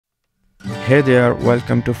Hey there,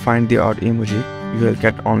 welcome to Find the Odd Emoji. You will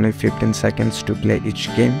get only 15 seconds to play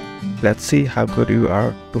each game. Let's see how good you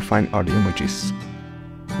are to find odd emojis.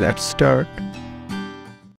 Let's start.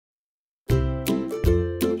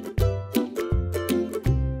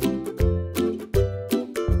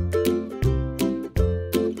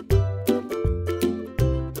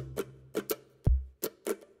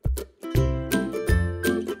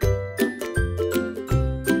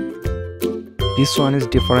 This one is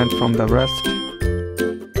different from the rest.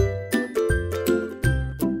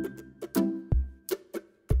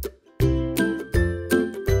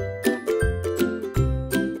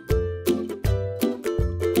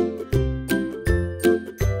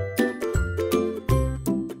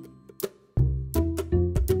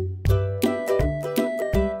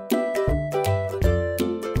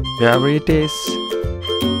 There it is.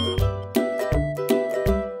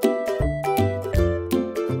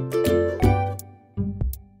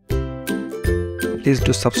 Please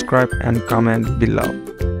do subscribe and comment below.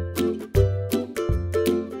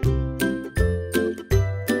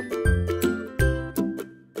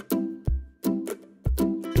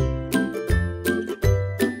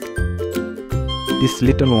 This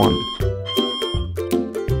little one.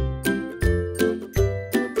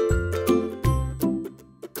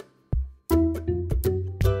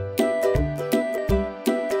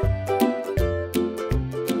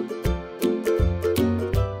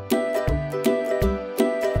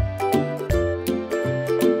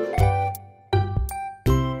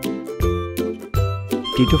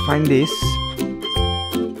 Did you find this?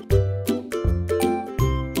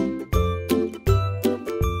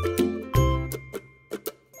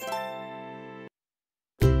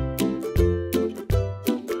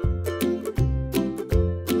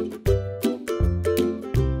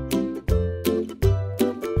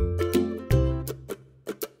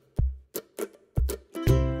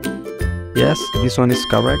 Yes, this one is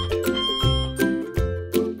correct.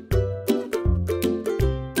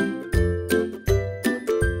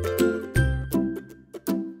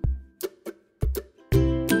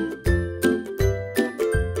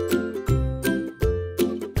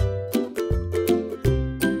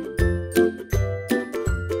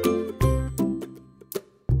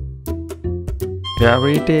 There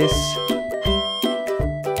it is.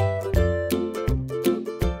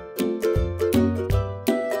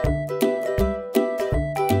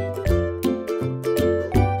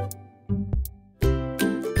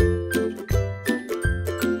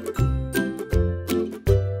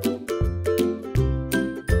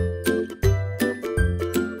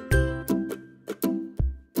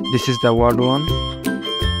 This is the word one.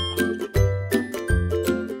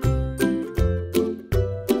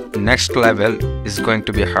 Next level is going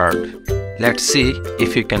to be hard. Let's see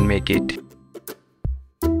if you can make it.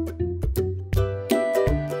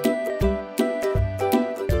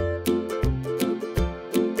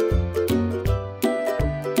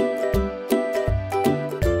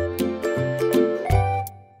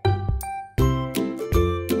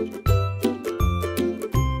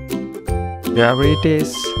 There it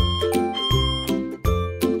is.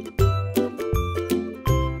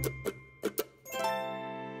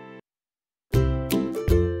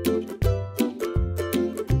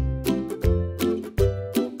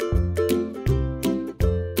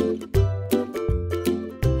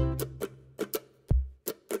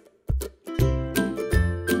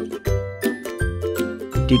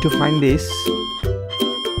 Did you find this?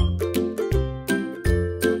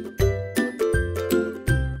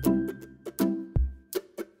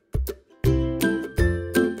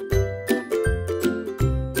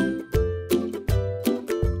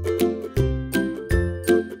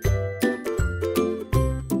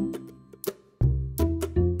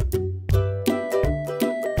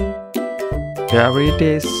 There it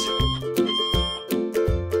is.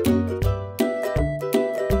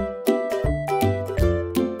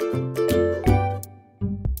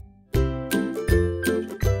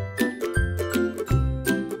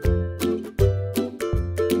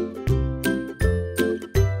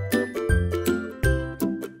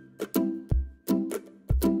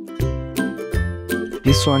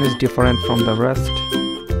 This one is different from the rest.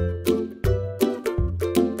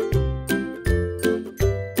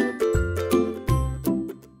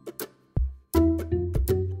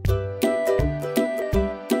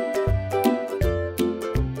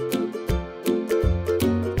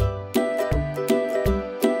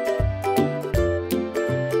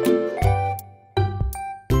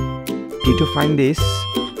 Did you find this?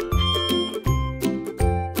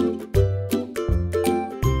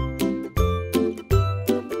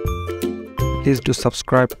 Please do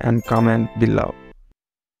subscribe and comment below.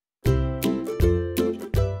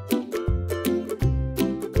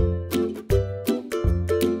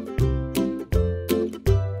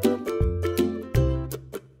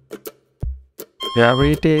 Here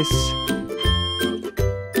it is.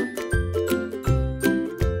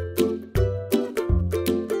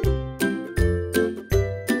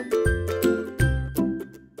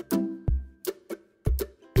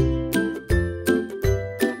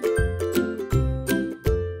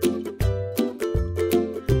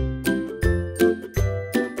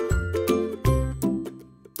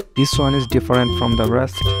 This one is different from the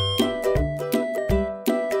rest.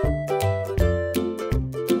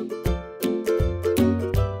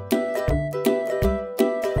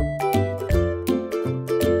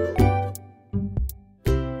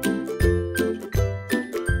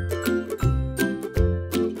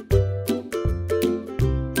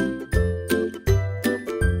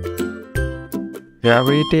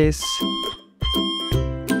 Here it is.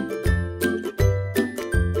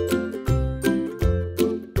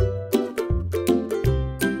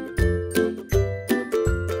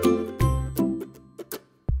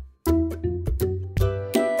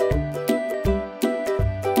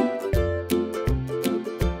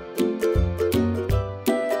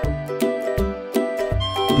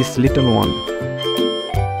 This little one.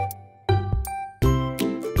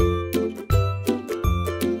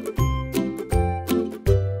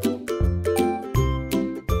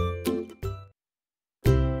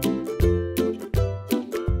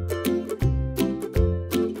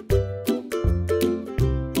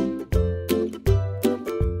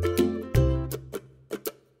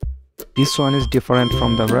 This one is different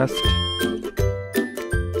from the rest.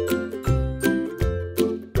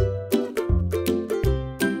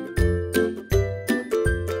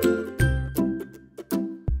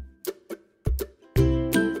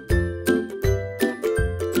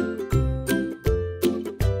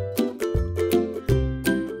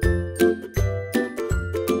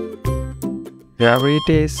 Here it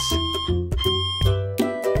is.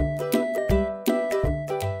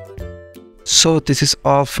 So this is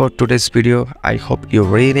all for today's video. I hope you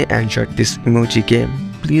really enjoyed this emoji game.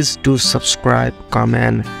 Please do subscribe,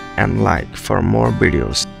 comment and like for more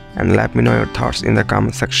videos, and let me know your thoughts in the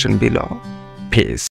comment section below. Peace.